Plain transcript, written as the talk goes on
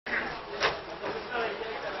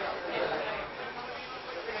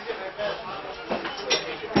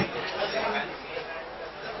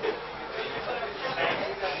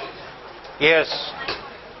Yes.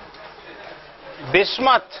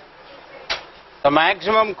 Bismuth, the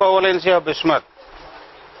maximum covalency of bismuth.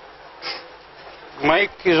 Mic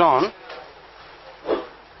is on.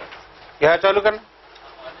 यह चालू करना?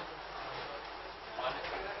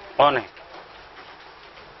 On है.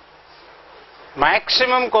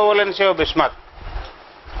 Maximum covalency of bismuth.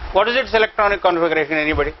 What is its electronic configuration?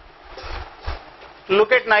 Anybody?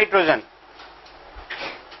 Look at nitrogen.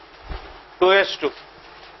 2s2.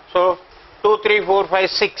 So 2, 3, 4, 5,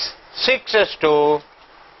 6. 6s2.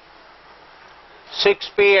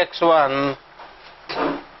 6px1.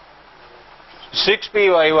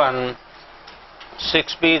 6py1.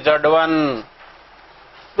 6pz1.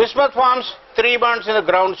 Bismuth forms 3 bonds in the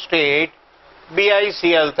ground state,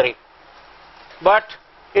 BiCl3. But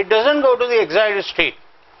it doesn't go to the excited state.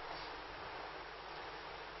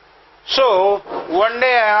 So, one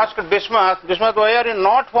day I asked Bismuth, why are you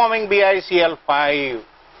not forming BiCl5?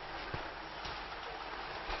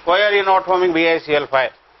 Why are you not forming BiCl5?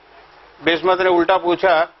 Bismuth ने उल्टा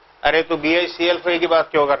पूछा, अरे तो BiCl5 की बात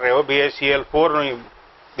क्यों कर रहे हो? BiCl4 नहीं,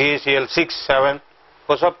 BiCl6, 7,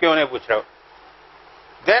 वो सब क्यों नहीं पूछ रहे हो?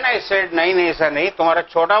 Then I said, नहीं ऐसा नहीं, तुम्हारा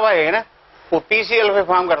छोटा भाई है ना, वो PCl5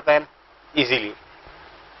 फॉर्म करता है ना, इजीली.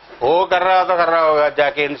 वो कर रहा तो कर रहा होगा,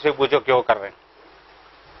 जाके इनसे पूछो क्यों कर रहे हैं.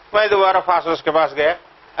 मैं दोबारा फास्फोरस के पास गया,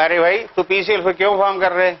 अरे भाई तू PCl5 क्यों फॉर्म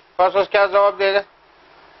कर रहे हैं? फास्फोरस क्या जवाब देगा?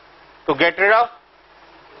 To get rid of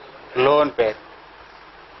lone pair.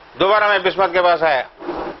 दोबारा मैं बिस्मथ के पास आया,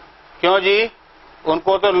 क्यों जी,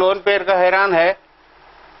 उनको तो लोन पेयर का हैरान है,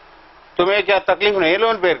 तुम्हें क्या तकलीफ नहीं है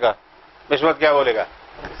लोन पेयर का? बिस्मथ क्या बोलेगा?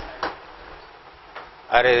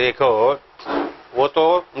 अरे देखो, वो तो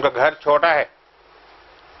उनका घर छोटा है,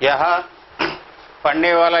 यहाँ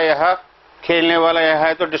पढ़ने वाला यहाँ, खेलने वाला यहाँ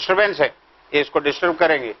है, तो डिस्टरबेंस है, ये इसको डिस्टर्ब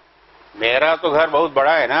करेंगे. मेरा तो घर बहुत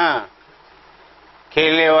बड़ा है ना,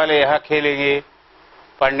 खेलने वाले यहाँ खेलेंगे,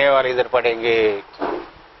 पढ़ने वाले इधर पढ़ेंगे.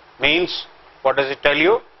 Means what does it tell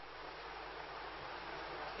you?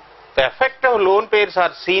 The effect of lone pairs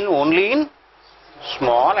are seen only in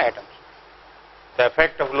small atoms. The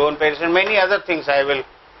effect of lone pairs and many other things, I will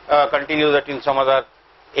continue that in some other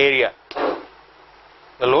area.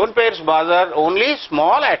 The lone pairs bother only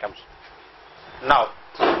small atoms. Now,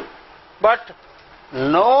 but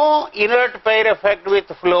no inert pair effect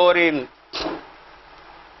with fluorine.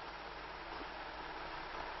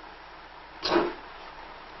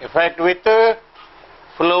 Effect with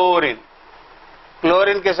fluorine.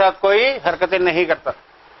 Fluorine के साथ कोई हरकतें नहीं करता.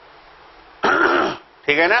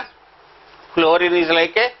 ठीक है ना? Fluorine is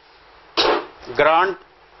like a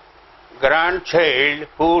grandchild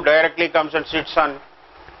who directly comes and sits on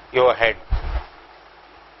your head.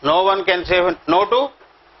 No one can say no to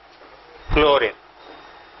fluorine.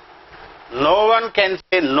 No one can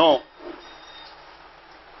say no.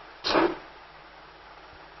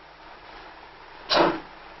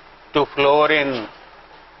 To fluorine.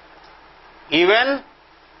 Even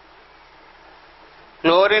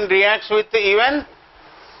fluorine reacts with even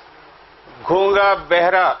गूंगा,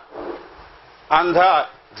 बहरा, अंधा,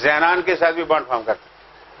 ज़ैनान के साथ भी bond form करता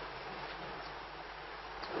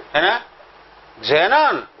है ना?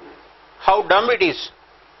 ज़ैनान, how dumb it is.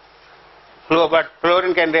 But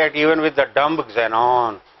fluorine can react even with the dumb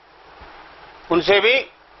ज़ैनान. उनसे भी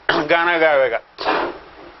गाना गावेगा.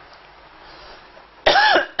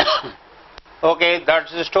 Okay,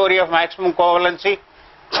 that's the story of maximum covalency.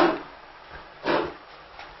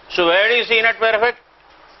 So where do you see inert pair effect?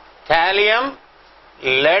 Thallium,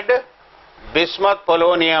 lead, bismuth,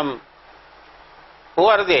 polonium. Who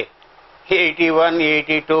are they? 81,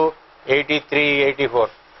 82, 83, 84.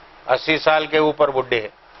 80 साल के ऊपर बुढ़े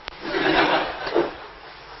हैं.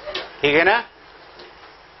 ठीक है ना?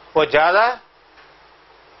 वो ज्यादा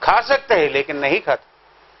खा सकते हैं लेकिन नहीं खाते.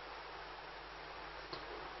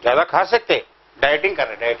 ज्यादा खा सकते, डाइटिंग कर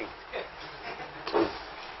रहे, dieting.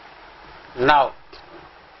 Now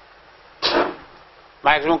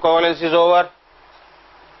maximum covalence is over.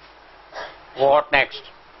 What next?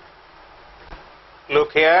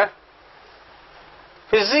 Look here.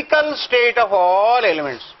 Physical state of all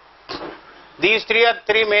elements. These are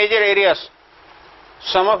three major areas.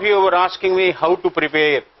 Some of you were asking me how to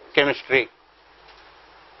prepare chemistry.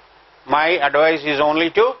 My advice is only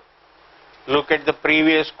to look at the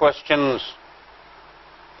previous questions,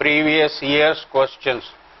 previous year's questions.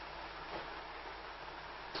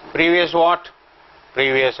 Previous what?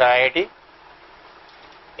 Previous IIT,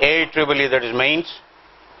 IEEE, that is mains,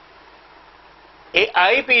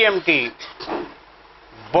 IPMT.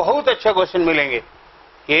 बहुत अच्छा question मिलेंगे.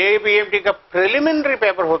 IPMT का preliminary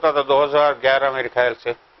paper होता था 2011 मेरे ख्याल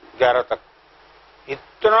से 11 तक.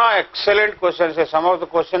 इतना एक्सेलेंट क्वेश्चन है. सम of the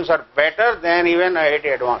questions are better than even IIT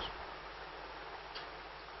advance.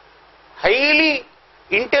 Highly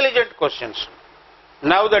intelligent questions.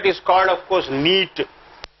 Now that is called, of course, NEET,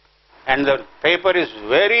 and the paper is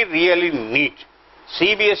very really neat.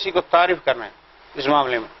 CBSE को तारीफ करना है इस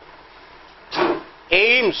मामले में.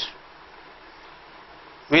 एम्स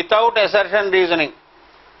विदाउट assertion reasoning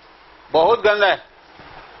बहुत गंदा है.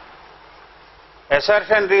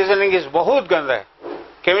 assertion reasoning इज बहुत गंदा है.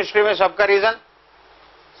 केमिस्ट्री में सबका रीजन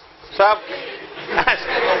सब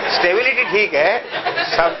स्टेबिलिटी ठीक है,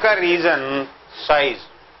 सबका reason size.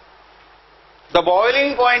 The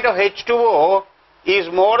boiling point of H2O is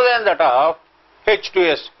more than that of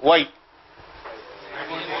H2S. Why?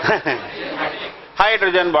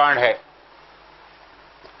 Hydrogen bond है,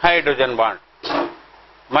 hydrogen bond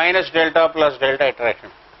minus delta plus delta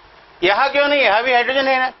attraction. यहां क्यों नहीं? यहां भी हाइड्रोजन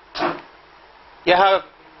है ना.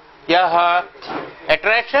 यहां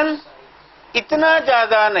अट्रैक्शन इतना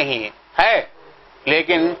ज्यादा नहीं है,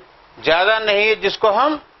 लेकिन ज्यादा नहीं है जिसको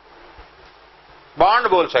हम बॉन्ड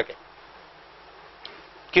बोल सके.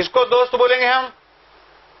 किसको दोस्त बोलेंगे हम?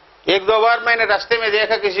 एक दो बार मैंने रास्ते में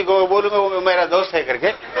देखा किसी को, बोलूंगा वो मेरा दोस्त है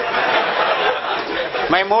करके.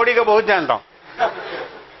 मैं मोदी को बहुत जानता हूं,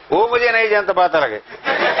 वो मुझे नहीं जानता, पता लगे.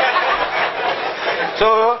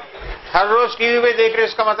 तो हर रोज टीवी पे देख रहे,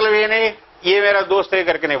 इसका मतलब ये नहीं ये मेरा दोस्त है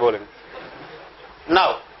करके नहीं बोलेंगे.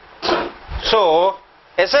 नाउ सो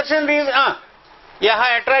assertion reason,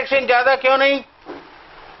 यहां अट्रैक्शन ज्यादा क्यों नहीं?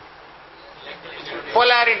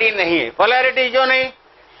 पोलैरिटी नहीं है. पोलैरिटी क्यों नहीं?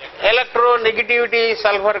 इलेक्ट्रोनेगेटिविटी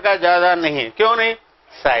सल्फर का ज्यादा नहीं है. क्यों नहीं?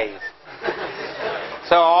 Size.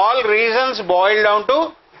 So all reasons boil down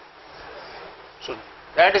to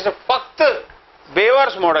that is फक्त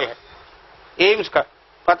बेवर्स मॉडल है एम्स का.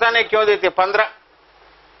 पता नहीं क्यों देते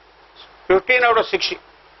 15 out of 60,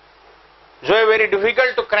 जो है very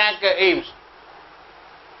difficult to crack AIIMS.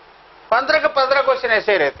 15 के 15 क्वेश्चन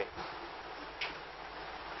ऐसे रहते.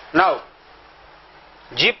 नाउ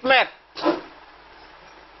जीप में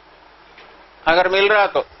अगर मिल रहा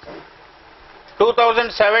तो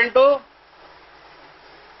 2007 to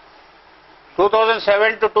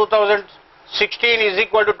 2016 इज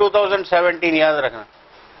इक्वल टू 2017, याद रखना.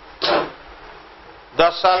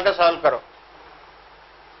 10 साल का साल करो.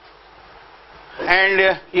 एंड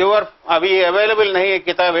यूर अभी अवेलेबल नहीं है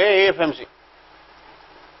किताब है AFMC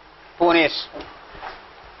Pune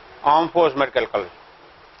arm force medical college.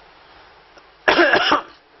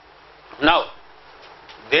 Now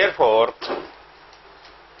therefore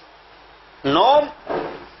no,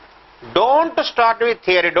 don't start with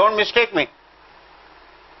theory. Don't mistake me.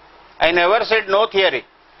 I never said no theory.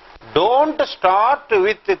 Don't start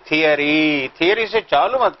with theory. Theory से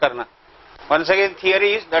चालू मत करना. Once again,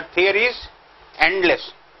 theory is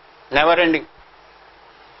endless, never ending.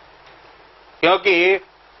 क्योंकि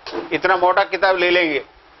इतना मोटा किताब ले लेंगे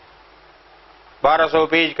 1200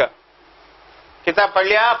 पेज का किताब पढ़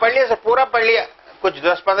लिया से पूरा पढ़ लिया, कुछ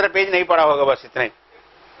 10-15 पेज नहीं पढ़ा होगा, बस इतना ही.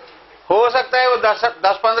 हो सकता है वो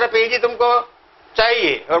 10-15 पेज ही तुमको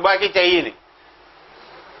चाहिए और बाकी चाहिए नहीं.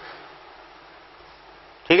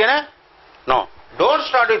 ठीक है ना? No, don't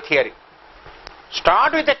start with theory.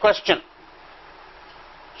 Start with A question.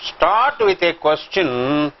 Start with A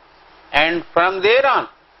question and from there on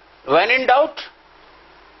when in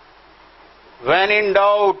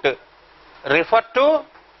doubt refer to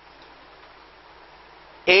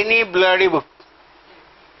any bloody book.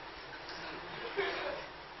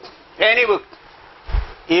 Any book,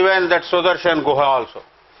 even that Sudarshan Guha also,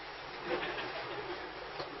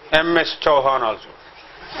 MS Chauhan also.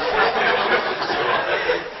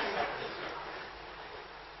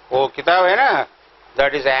 वो किताब है ना,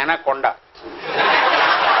 that is Anaconda.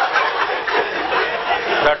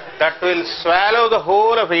 That will swallow the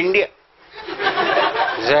whole of India.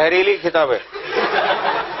 जहरीली किताब है.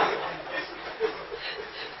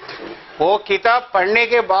 वो किताब पढ़ने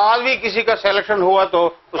के बाद भी किसी का सिलेक्शन हुआ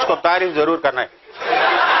तो उसको तारीफ जरूर करना है.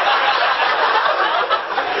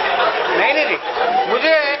 नहीं,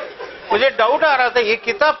 मुझे डाउट आ रहा था ये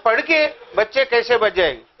किताब पढ़ के बच्चे कैसे बच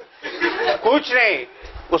जाएंगे. कुछ नहीं,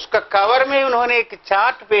 उसका कवर में उन्होंने एक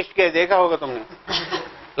चार्ट पेश किया, देखा होगा तुमने.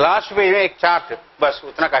 लास्ट पेज में एक चार्ट, बस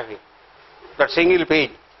उतना काफी. दैट सिंगल पेज,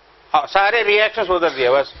 सारे रिएक्शंस उधर दिए.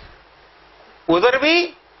 बस उधर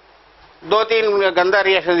भी 2-3 गंदा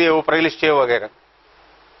रिएक्शन दिए, वो प्रेलिस्ट वगैरह.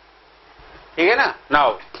 ठीक है ना?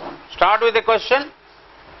 Now start with A question,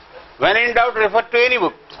 when in doubt refer to any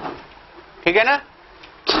book. ठीक है ना?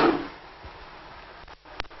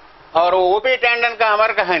 और वो ओपी टैंडन का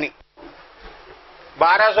अमर कहानी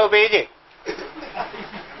 1200 पेज है.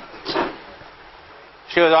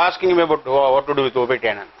 She was asking me about what to do with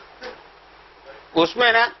ओपी10।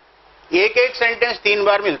 उसमें ना एक एक सेंटेंस 3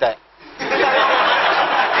 बार मिलता है।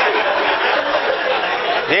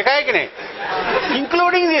 देखा है कि नहीं?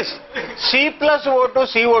 Including this C+O2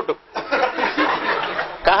 CO2।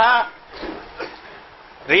 कहा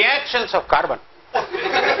reactions of carbon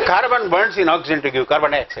burns in oxygen to give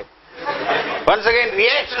carbon dioxide। once again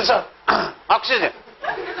reactions of oxygen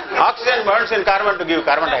burns in carbon to give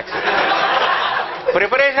carbon dioxide।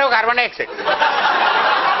 preparation of carbon dioxide।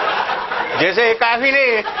 जैसे काफी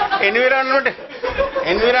नहीं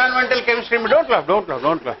environmental chemistry में don't laugh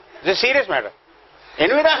it's a serious matter।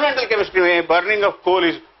 environmental chemistry में burning of coal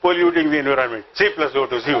is polluting the environment।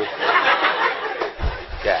 C+O2 CO2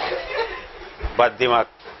 क्या है? बद दिमाग।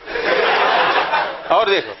 और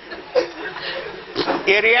देखो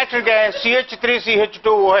ये रिएक्शन क्या है?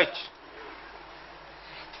 CH3CH2OH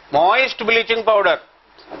moist bleaching powder.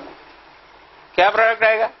 क्या प्रोडक्ट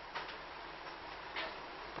आएगा?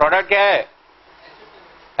 प्रोडक्ट क्या है?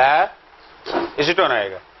 एसीटोन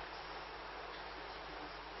आएगा।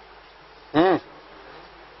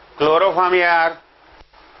 क्लोरोफॉर्म यार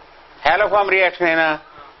हैलोफॉर्म रिएक्शन है ना।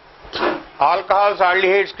 alcohols,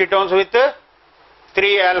 aldehydes, ketones with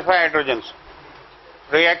 3 alpha hydrogens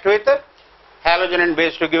react with halogen and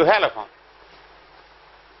base to give haloform।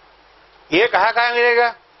 ये कहाँ मिलेगा?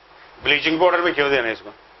 ब्लीचिंग पाउडर में क्यों देना इसको?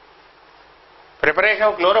 Preparation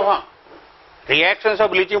of chloroform, reactions of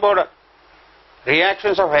bleaching powder,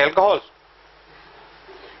 reactions of alcohols,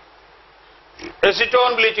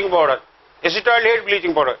 acetone bleaching powder, एसीटोल्डिहाइड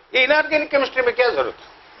bleaching powder. ये inorganic chemistry में क्या जरूरत?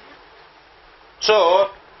 सो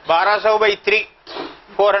 1200/3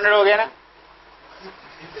 400 हो गया ना।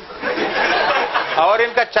 और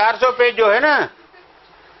इनका 400 पेज जो है ना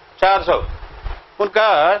 400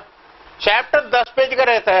 उनका चैप्टर 10 पेज का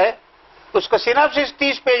रहता है, उसका सिनॉप्सिस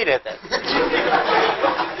 30 पेज रहता है।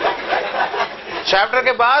 चैप्टर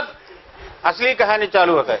के बाद असली कहानी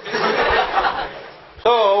चालू होता है।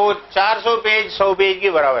 तो वो 400 पेज 100 पेज की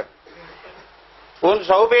बराबर। उन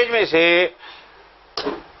 100 पेज में से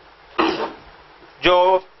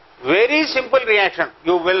जो very simple reaction,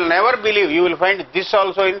 you will never believe, you will find this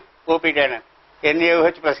also in OP10,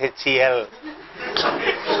 NaOH plus HCl,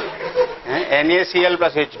 NaCl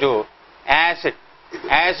plus H2,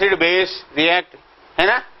 acid base react, है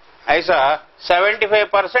ना? ऐसा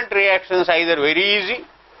 75% reactions either very easy,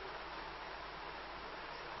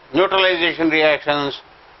 neutralization reactions,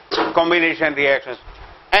 combination reactions,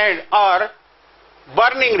 and or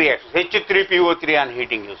burning reactions, H3PO3 on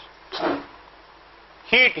heating use.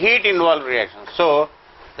 Heat involved reactions. So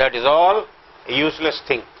that is all a useless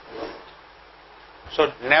thing. So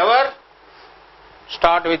never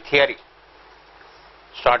start with theory.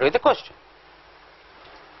 Start with a question.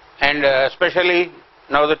 And especially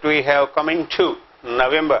now that we have coming to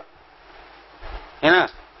November,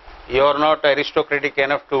 you are not aristocratic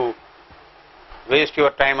enough to waste your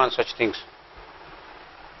time on such things.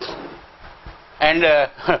 And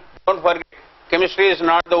don't forget, chemistry is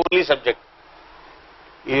not the only subject.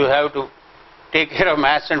 You have to take care of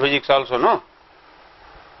maths and physics also, no?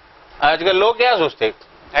 आजकल लोग क्या सोचते हैं?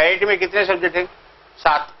 IIT में कितने subject हैं?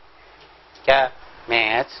 7। क्या?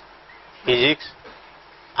 Maths, physics,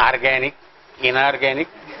 organic, inorganic,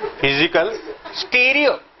 physical,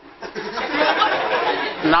 stereo,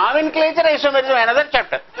 nomenclature, isomerism, another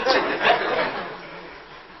chapter.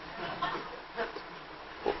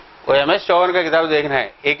 वो MS चौहान का किताब देखना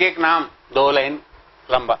है, एक एक नाम 2 लाइन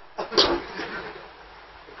लंबा।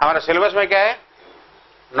 हमारा सिलेबस में क्या है?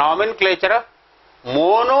 Nomenclature of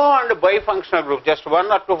mono and by functional group, just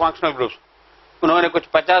 1 or 2 functional groups. उन्होंने कुछ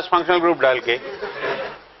 50 फंक्शनल ग्रुप डाल के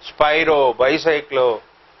स्पाइरो, बाइसाइक्लो,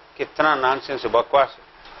 कितना नॉनसेंस बकवास।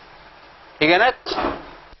 ठीक है ना?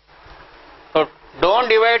 तो don't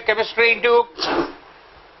divide chemistry into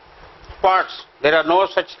parts. There are no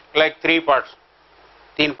such like 3 parts.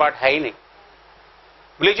 3 part है ही नहीं।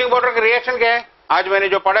 ब्लीचिंग पाउडर का रिएक्शन क्या है? आज मैंने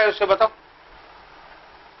जो पढ़ा है उससे बताओ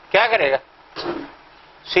क्या करेगा?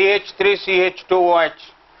 CH3CH2OH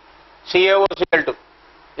CaOCl2।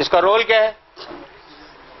 इसका रोल क्या है?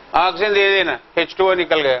 ऑक्सीजन दे देना, H2O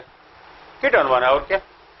निकल गया, कीटोन बना। और क्या?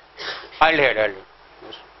 aldehyde,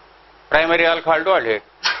 primary alcohol to aldehyde।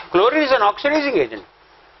 Chlorine is an oxidising agent.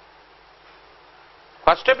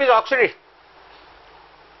 First step is oxidation,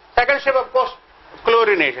 second step of course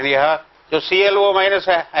chlorination. यह जो ClO माइनस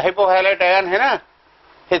है, हाइपोहैलाइट आयन है ना,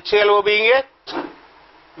 HClO being a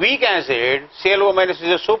weak acid, ClO minus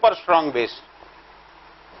is a super strong base।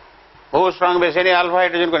 वो strong base यानी alpha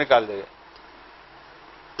hydrogen को निकाल देगा।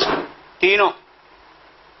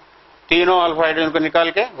 तीनों अल्फा हाइड्रोजन को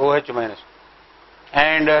निकाल के OH minus.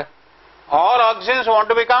 And All oxygens want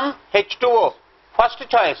to become H2O, first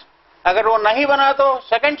choice. अगर वो नहीं बना तो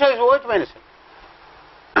second choice OH minus.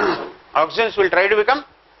 Oxygens will try to become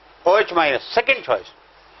OH minus, second choice.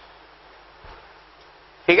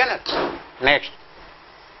 ठीक है ना? Next.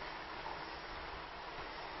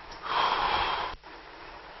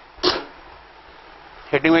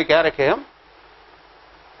 हेडिंग में क्या रखे हम?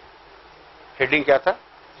 हेडिंग क्या था?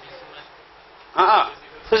 हाँ,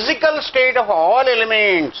 physical state of all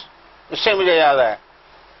elements. इससे मुझे याद आया,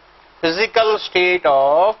 physical state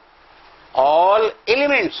of all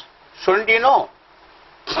elements. Shouldn't you know?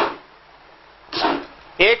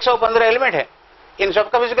 115 element है, इन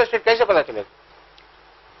सबका फिजिकल स्टेट कैसे पता चलेगा?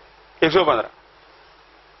 115.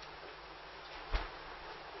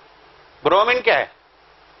 ब्रोमीन क्या है?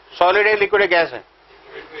 सॉलिड है, लिक्विड है, गैस है?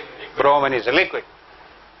 Bromine is a liquid.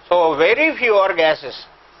 So very few are gases.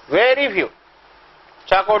 Very few.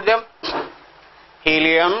 Check out them.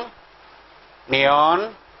 Helium,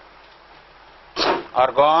 neon,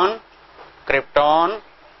 argon, krypton,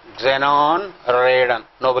 xenon, radon.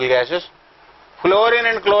 Noble gases. Fluorine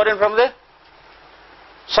and chlorine from the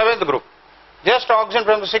 7th group. Just oxygen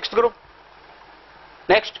from the 6th group.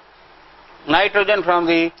 Next. Nitrogen from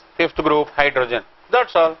the 5th group. Hydrogen.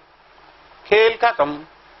 That's all. Khel khatam.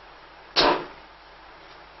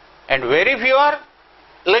 And very few are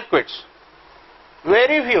liquids.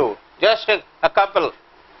 Very few. Just a couple.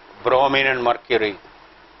 Bromine and mercury.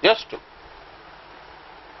 Just two.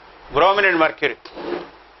 Bromine and mercury.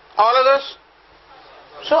 All others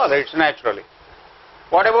solids naturally.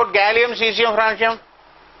 What about gallium, cesium, francium?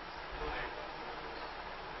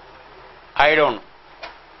 I don't know.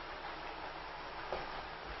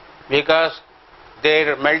 Because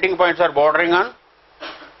their melting points are bordering on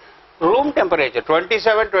room temperature,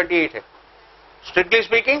 27, 28 है. Strictly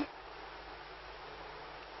speaking,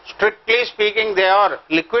 they are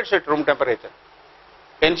liquids at room temperature.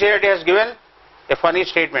 NCERT has given a funny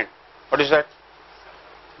statement. What is that?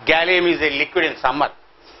 Gallium is a liquid in summer.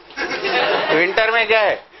 Winter में क्या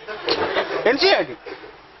है? NCERT.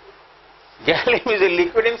 Gallium is a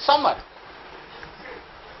liquid in summer.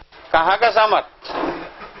 कहाँ का summer?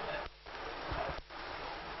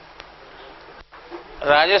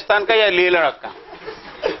 Rajasthan का या लेह लद्दाख का?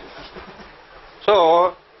 So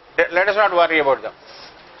let us not worry about them.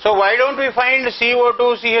 So why don't we find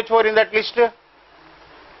CO2, CH4 in that list?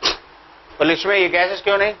 तो list में ये गैसेस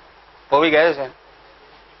क्यों नहीं? वो भी गैसेस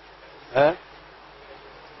हैं.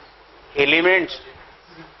 एलिमेंट्स,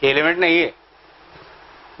 एलिमेंट नहीं है.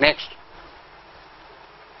 Next.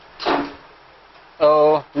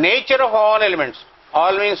 Nature of all elements.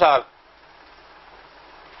 All means all.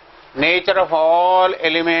 Nature of all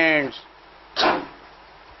elements.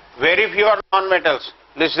 Very few are non-metals.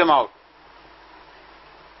 List them out.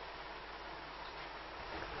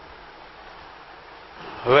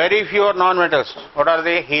 Very few are non-metals. What are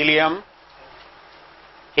they? Helium,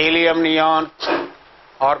 neon,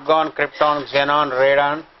 argon, krypton, xenon,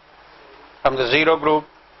 radon from the 0 group.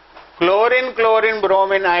 Chlorine,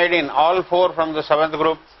 bromine, iodine, all 4 from the 7th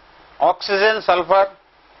group. Oxygen, sulfur,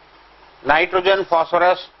 nitrogen,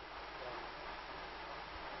 phosphorus,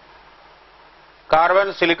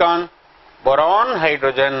 carbon, silicon, boron,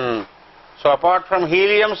 hydrogen. So apart from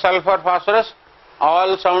helium, sulfur, phosphorus,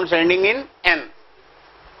 all sounds ending in N.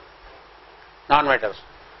 Non-metals.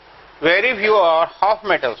 Very few are half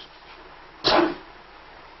metals.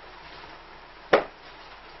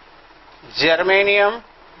 Germanium,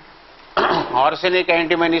 arsenic,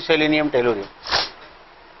 antimony, selenium, tellurium.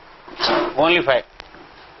 Only 5.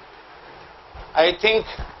 I think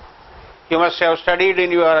you must have studied in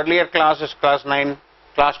your earlier classes, class 9,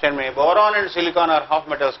 class 10 में boron and silicon are half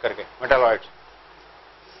metals करके, metalloids.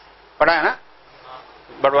 पढ़ा है ना?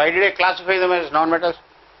 But why did I classify them as non-metals?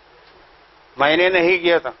 मैंने नहीं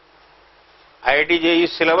किया था. IIT JEE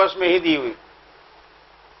syllabus में ही दी हुई.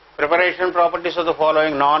 Preparation properties of the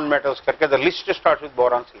following non-metals करके, the list starts with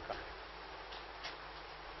boron, silicon.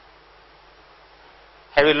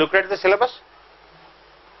 Have you looked at the syllabus?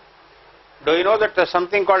 Do you know that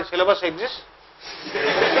something called syllabus exists?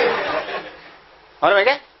 और मैं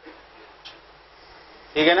क्या?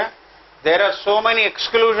 ठीक है ना? There are so many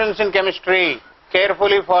exclusions in chemistry.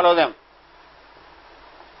 Carefully follow them.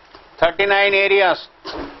 39 areas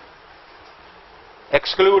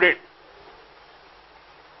excluded.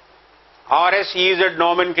 RSEZ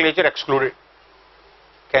nomenclature excluded.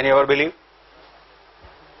 Can you ever believe?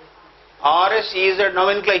 RSEZ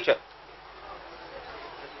nomenclature.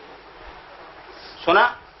 सुना?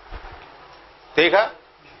 देखा?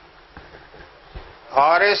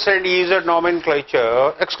 RS and EZ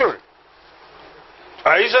nomenclature excluded.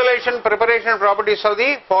 Isolation, preparation properties of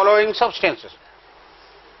the following substances.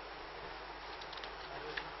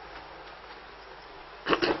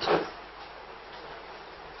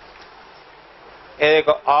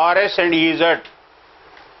 RS and EZ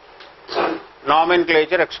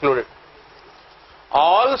nomenclature excluded.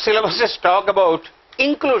 All syllabuses talk about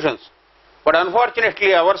inclusions, but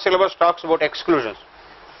unfortunately our syllabus talks about exclusions.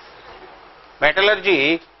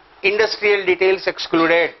 Metallurgy, industrial details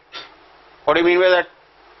excluded. What do you mean by that?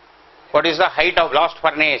 What is the height of blast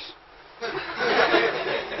furnace?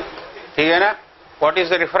 What is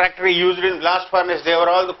the refractory used in blast furnace? They were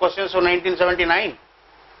all the questions of 1979.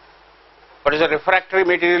 What is the refractory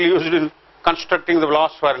material used in constructing the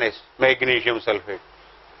blast furnace? Magnesium sulfate.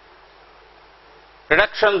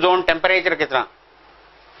 Reduction zone temperature kitna?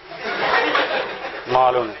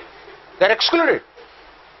 Malum hai. They are excluded.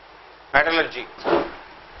 Metallurgy.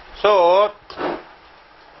 So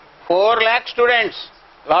 4 lakh students,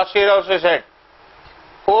 last year also said,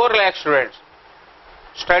 4 lakh students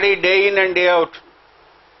study day in and day out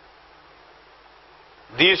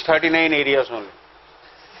these 39 areas only.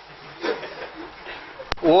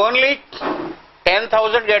 Only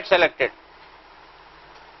 10,000 get selected.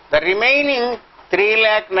 The remaining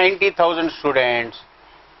 3,90,000 students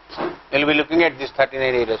will be looking at these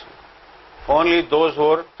 39 areas. Only those who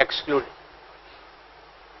are excluded.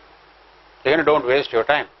 Again, don't waste your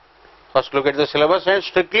time. First look at the syllabus and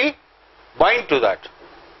strictly bind to that.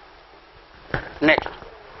 Next.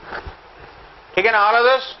 Again, all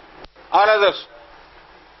others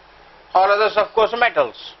of course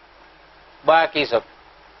metals. Baki sab.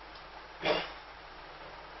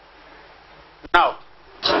 Now,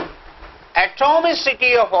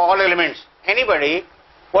 atomicity of all elements. Anybody,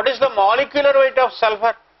 what is the molecular weight of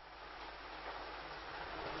sulfur?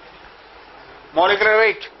 Molecular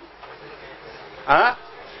weight?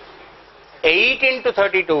 8 into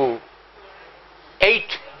 32.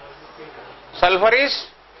 8. Sulfur is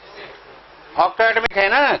octatomic hai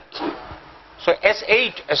na? So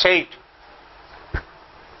S8.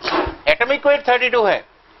 Atomic weight 32 hai.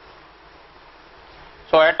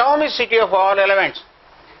 So atomicity of all elements.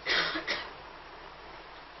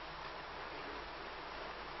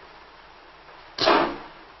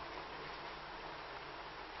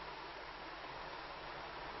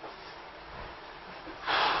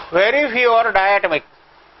 Very few are diatomic.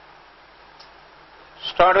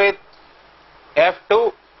 Start with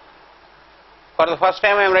F2. For the first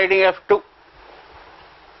time I am writing F2.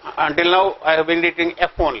 Until now I have been writing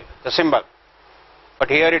F only, the symbol. But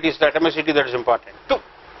here it is the atomicity that is important. 2.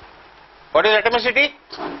 What is atomicity?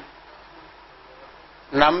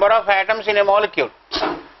 Number of atoms in a molecule.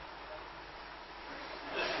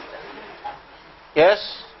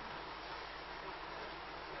 Yes?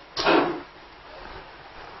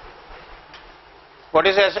 What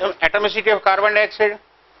is the atomicity of carbon dioxide?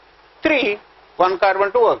 3. 1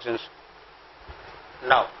 carbon, 2 oxygens.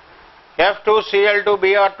 Now, F2, Cl2,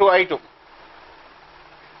 Br2, I2.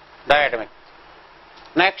 Diatomic.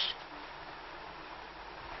 Next,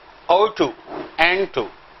 O2, N2,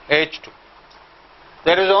 H2.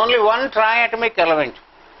 There is only one triatomic element.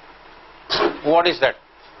 What is that?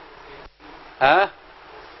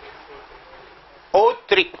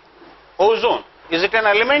 O3, ozone. Is it an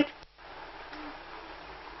element?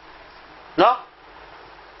 No?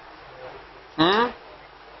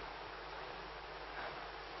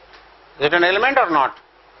 Is it an element or not?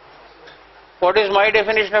 What is my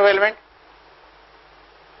definition of element?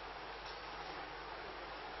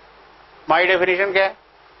 My definition क्या है?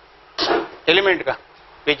 Element का,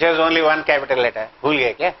 which has only one capital letter. भूल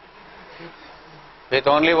गए क्या? With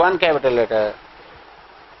only one capital letter.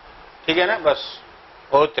 ठीक है ना? बस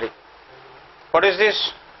O3. What is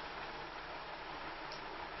this?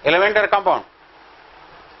 Element or compound?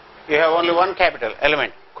 You have only one capital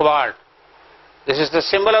element, cobalt. This is the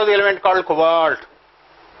symbol of the element called cobalt.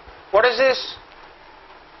 What is this?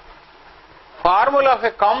 Formula of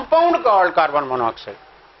a compound called carbon monoxide.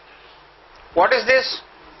 What is this?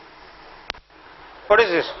 What is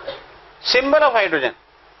this? Symbol of hydrogen.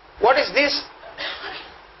 What is this?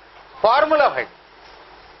 Formula of hydrogen.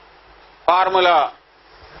 Formula.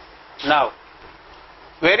 Now,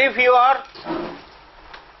 very few are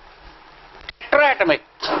tetraatomic.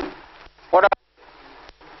 What are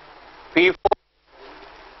P4,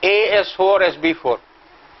 AS4, SB4.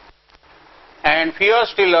 And fewer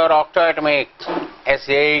still are octatomic.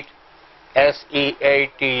 S8, SE8,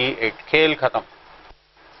 TE8. Khel khatam.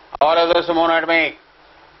 All others are monoatomic.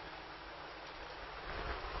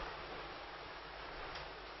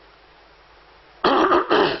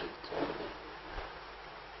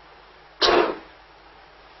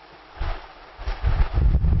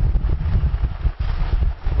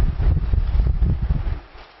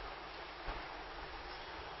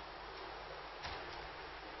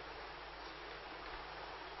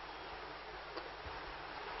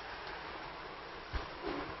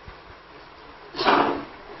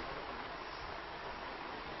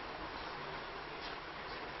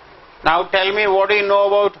 Now tell me, what do you know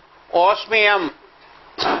about osmium?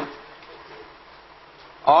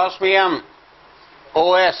 Osmium,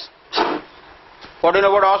 OS. What do you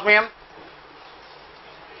know about osmium?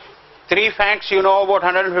 3 facts you know about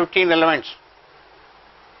 115 elements.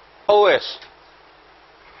 OS.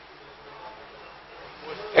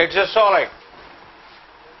 It's a solid.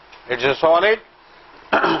 It's a solid.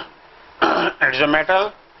 It's a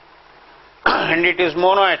metal. And it is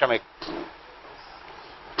monoatomic.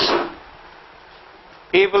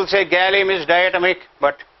 People say gallium is diatomic,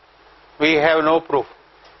 but we have no proof.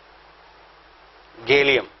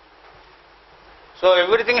 Gallium. So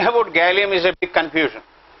everything about gallium is a big confusion.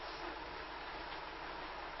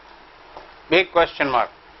 Big question mark.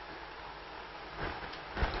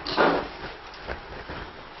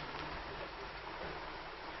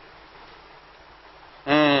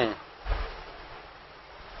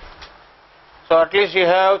 So at least you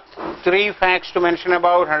have 3 facts to mention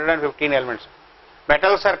about 115 elements.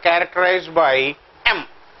 Metals are characterized by M.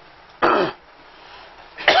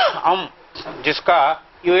 जिसका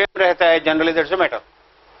UM रहता है, generally that's a metal.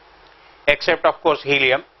 Except of course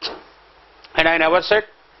helium. And I never said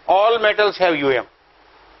all metals have UM.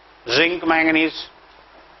 Zinc, manganese,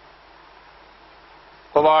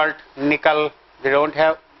 cobalt, nickel, they don't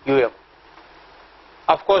have UM.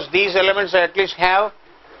 Of course these elements at least have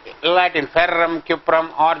Latin, ferrum,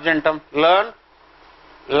 cuprum, argentum. Learn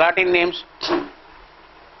Latin names,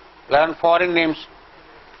 learn foreign names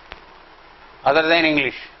other than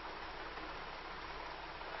English.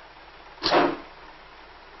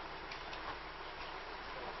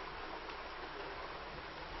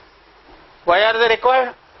 Why are they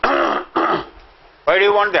required? Why do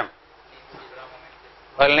you want them?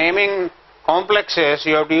 While naming complexes,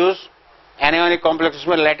 you have to use anionic complexes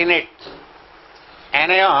with Latinate.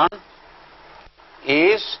 Anion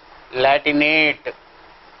is Latinate.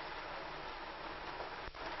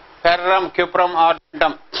 Ferrum, cuprum,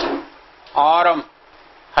 argentum, aurum,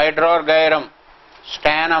 hydrorgyrum,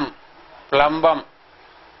 stannum, plumbum,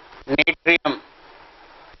 natrium,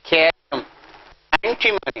 cerium,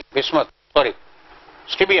 antimony, bismuth,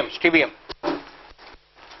 stibium.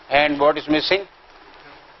 And what is missing?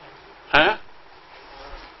 Huh?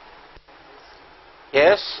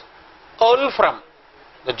 Yes, wolfram,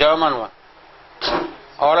 the German one.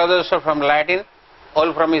 All others are from Latin.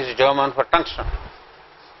 Wolfram is German for tungsten.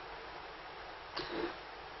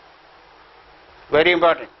 Very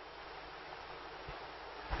important.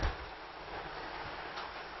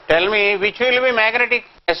 Tell me, which will be magnetic,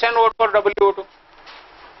 SnO2 or WO2?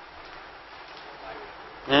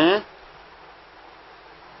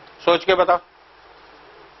 सोच के बताओ.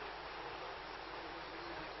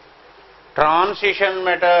 Transition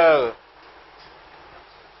metal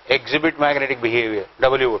exhibit magnetic behavior,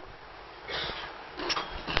 WO2.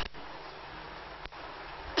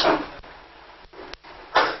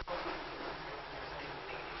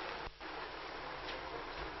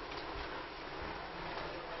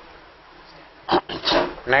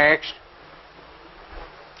 Next,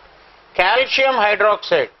 calcium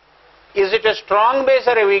hydroxide. Is it a strong base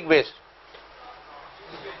or a weak base?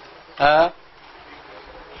 How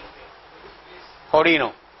do you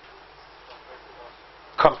know?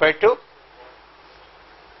 Compared to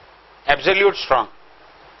absolute strong.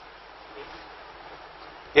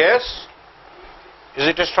 Yes? Is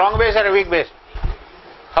it a strong base or a weak base?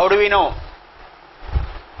 How do we know?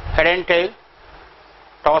 Head and tail,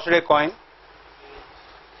 tossed a coin.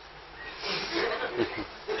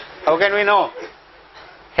 How can we know?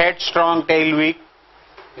 Head strong, tail weak.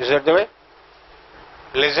 Is that the way?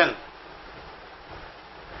 Listen.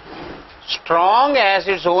 Strong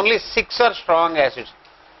acids, only 6 are strong acids.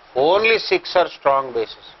 Only 6 are strong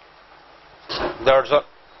bases. That's all.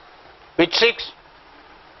 Which 6?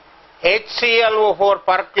 HClO4,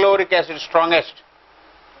 perchloric acid, strongest.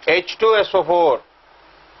 H2SO4,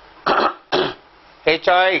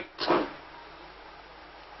 HI,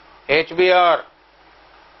 HBr,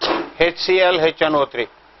 HCl, HNO3.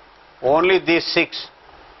 Only these 6.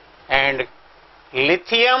 And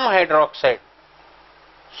lithium hydroxide,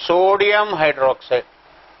 sodium hydroxide,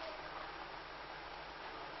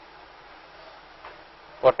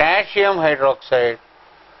 potassium hydroxide,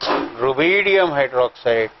 rubidium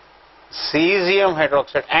hydroxide, cesium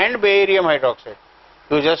hydroxide and barium hydroxide.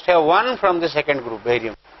 You just have one from the second group,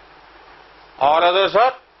 barium. All others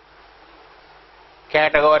are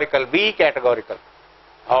categorical, B categorical.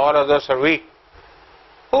 All others are weak.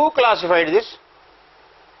 Who classified this?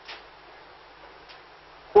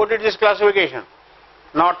 Who did this classification?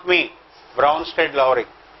 Not me, Brownstedt-Lowry.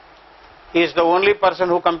 He is the only person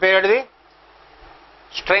who compared the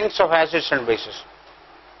strengths of acids and bases.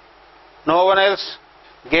 No one else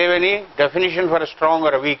gave any definition for a strong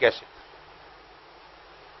or a weak acid.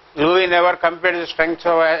 Louis never compared the strengths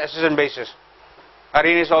of acids and bases.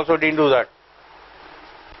 Arrhenius also didn't do that.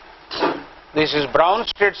 This is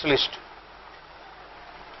Brownstead's list.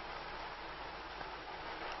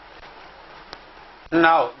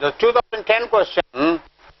 Now, the 2010 question,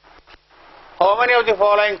 how many of the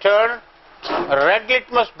following turn red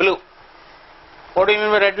litmus blue? What do you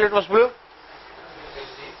mean by red litmus blue?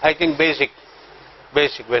 I think basic,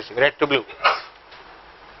 red to blue.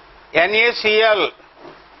 NaCl,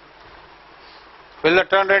 will it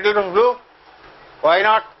turn red litmus blue? Why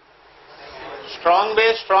not? Strong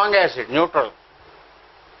base, strong acid, neutral.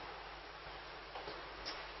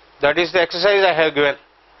 That is the exercise I have given.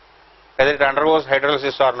 Whether it undergoes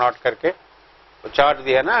hydrolysis or not करके वो chart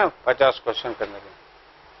दिया ना 50 question करने के.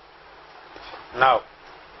 Now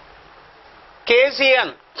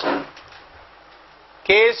KCN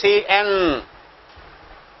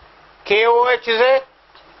KOH is a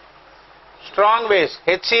strong base.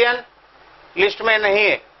 HCN list में नहीं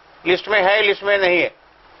है, list में है, लिस्ट में नहीं है.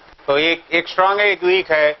 तो एक स्ट्रांग है, एक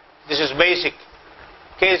वीक है. This is basic.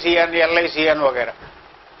 KCN, LICN वगैरह.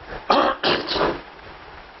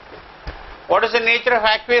 What is the nature of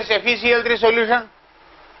aqueous FeCl3 solution?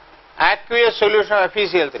 Aqueous solution of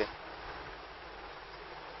FeCl3.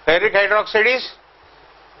 Ferric hydroxide is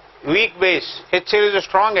weak base. HCl is a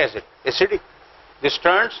strong acid, acidic. This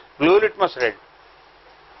turns blue litmus red.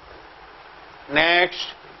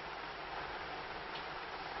 Next.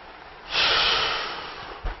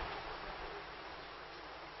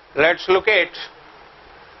 Let's look at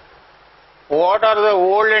what are the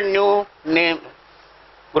old and new name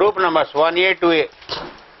group numbers 1A 2A.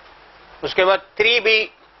 उसके बाद 3B.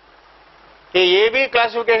 ये भी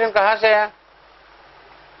classification कहाँ से है?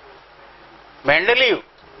 Mendeleev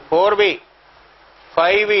 4B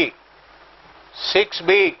 5B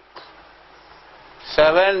 6B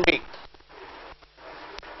 7B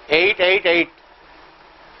 8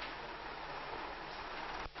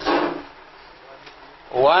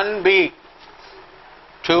 1B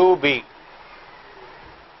 2B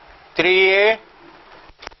 3A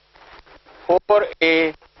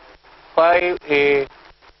 4A 5A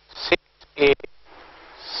 6A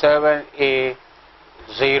 7A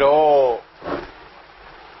 0.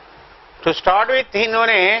 To start with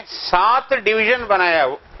इन्होंने 7 division बनाया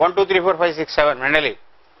 1 2 3 4 5 6 7 Mendeleev.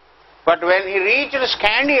 But when he reached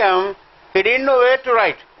scandium, he didn't know where to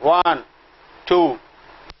write. 1 2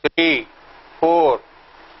 3 4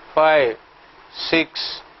 5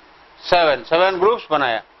 6 7 groups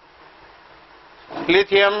बनाया.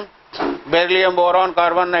 Lithium, beryllium, boron,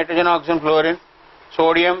 carbon, nitrogen, oxygen, fluorine,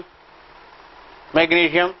 sodium,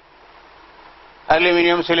 magnesium,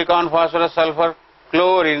 aluminium, silicon, phosphorus, sulfur,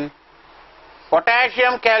 chlorine,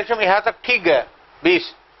 potassium, calcium. यहाँ तक ठीक गया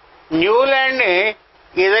 20. Newland ने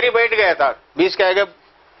इधर ही बैठ गया था 20 के आगे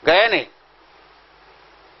गया नहीं.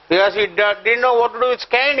 Because he didn't know what to do with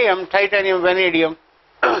scandium, titanium, vanadium,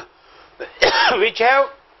 which have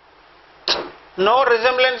no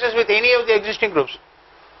resemblances with any of the existing groups.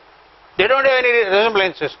 They don't have any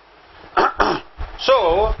resemblances.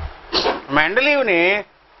 So, Mendeleev ने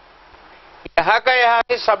यहाँ का यहाँ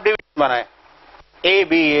से सब डिविजन बनाया. A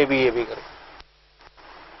B करो.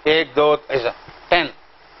 1 2 ऐसा 10.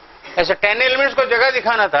 ऐसे 10 elements को जगह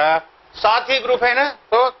दिखाना था. 7 ही ग्रुप है ना,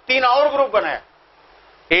 तो 3 और ग्रुप बनाया.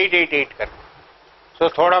 8 कर. So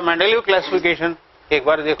थोड़ा मेंडलीव क्लासिफिकेशन एक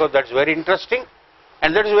बार देखो. That's very interesting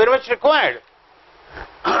and that is very much required.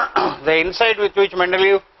 The insight with which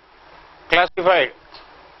Mendeleev classified.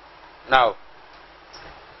 Now,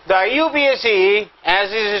 the IUPAC, as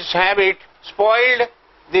is its habit, spoiled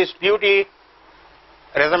this beauty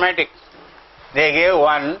arithmetic. They gave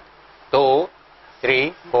 1 2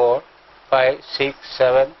 3 4 5 6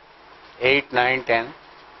 7 8 9 10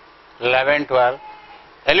 11 12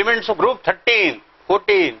 elements of group 13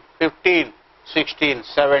 14 15 16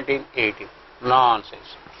 17 18.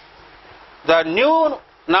 Nonsense. The new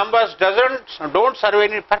numbers don't serve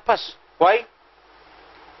any purpose. Why?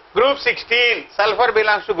 Group 16, sulfur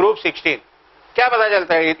belongs to group 16. क्या पता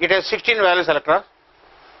चलता है? It has 16 valence electrons.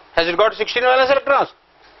 Has it got 16 valence electrons?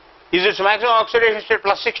 Is its maximum oxidation state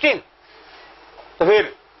plus 16? तो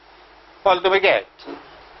फिर फालतू में क्या है?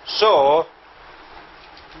 So,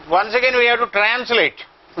 once again we have to translate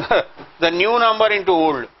the new number into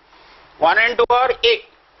old. 1 and 2 are A.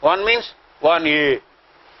 1 means 1A.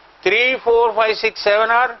 3, 4, 5, 6,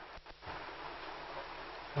 7 are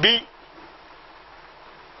B.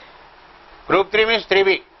 Group 3 means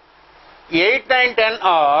 3B. 8, 9, 10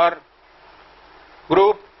 are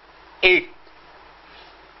group 8.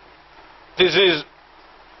 This is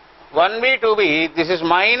 1B, 2B, this is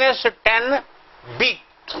minus 10B.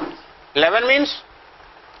 11 means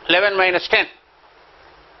 11 minus 10,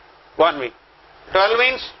 1B. 12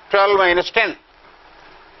 means 12 minus 10,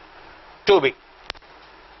 2B.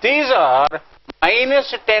 These are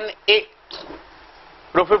minus 10A.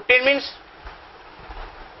 Group 15 means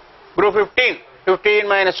group 15, 15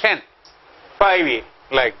 minus 10, 5A,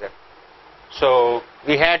 like that. So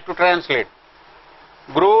we had to translate.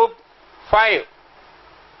 Group 5,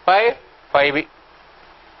 5B.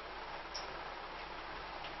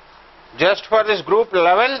 Just for this group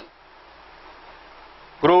 11,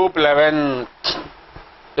 11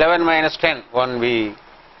 minus 10, 1B.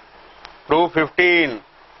 Group 15,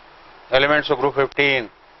 elements of group 15,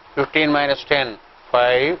 15 minus 10,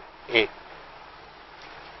 5A.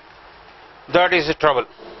 That is the trouble.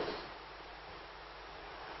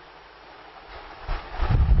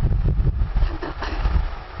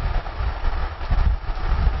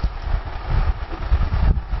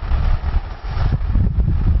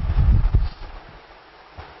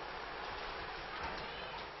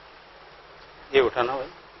 ये उठाना भाई.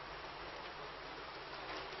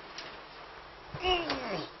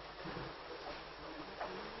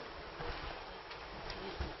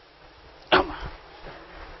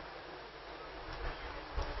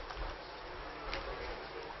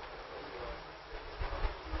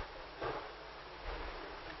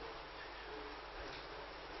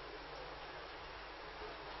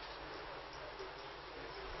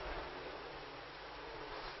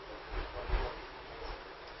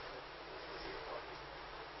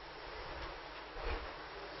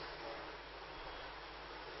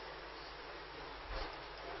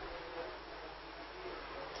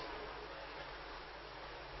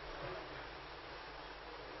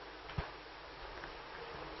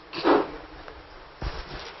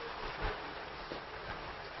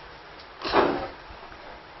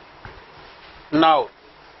 Now,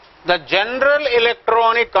 the general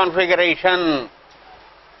electronic configuration.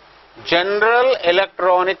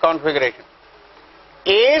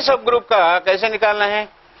 A subgroup का कैसे निकालना है?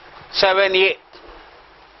 7A.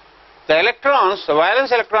 The electrons, the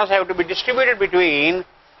valence electrons have to be distributed between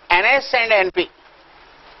NS and NP.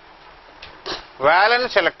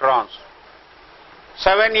 Valence electrons.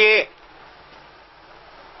 7A.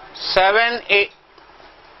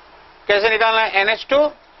 कैसे निकालना है?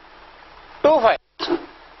 NH2 2,5,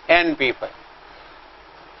 NP5.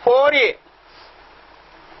 4A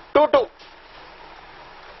 2,2.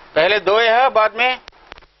 पहले 2 है, बाद में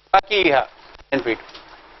बाकी है NP2.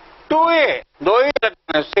 2A 2 ही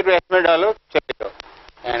रखना है, सिर्फ इसमें डालो, चले जाओ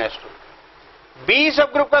NH2. B सब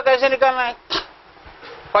ग्रुप का कैसे निकालना है?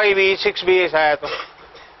 5B 6B ऐसा आया तो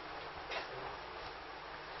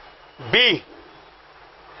B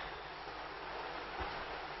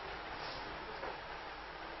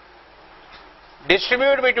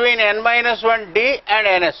distribute between n-1D and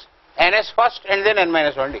ns. ns first and then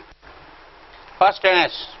n-1D. First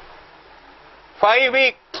ns.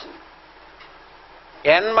 5B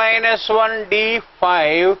n-1D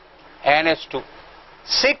 5 ns2.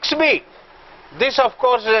 6B, this of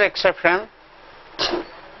course is an exception.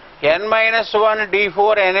 n-1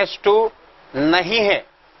 d4 ns2 नहीं है.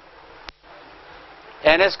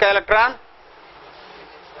 ns का इलेक्ट्रॉन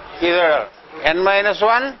इधर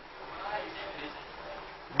n-1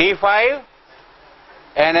 d5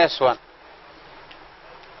 ns1.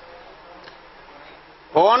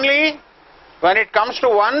 Only when it comes to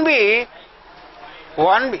 1B,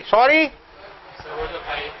 sorry,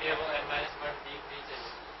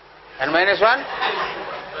 n-1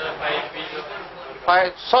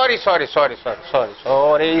 5,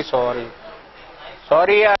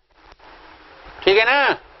 sorry यार, ठीक है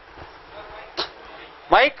ना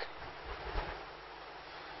mic?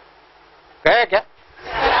 गया क्या?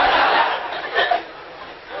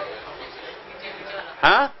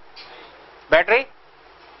 हाँ, बैटरी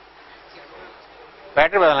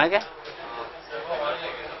बदलना है क्या?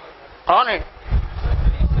 ऑन है.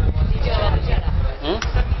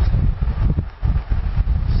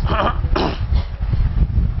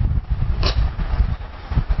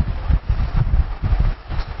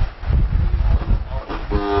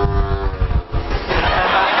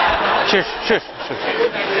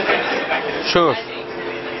 Sure.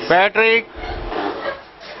 Battery.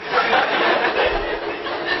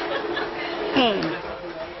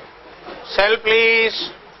 Cell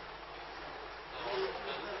please.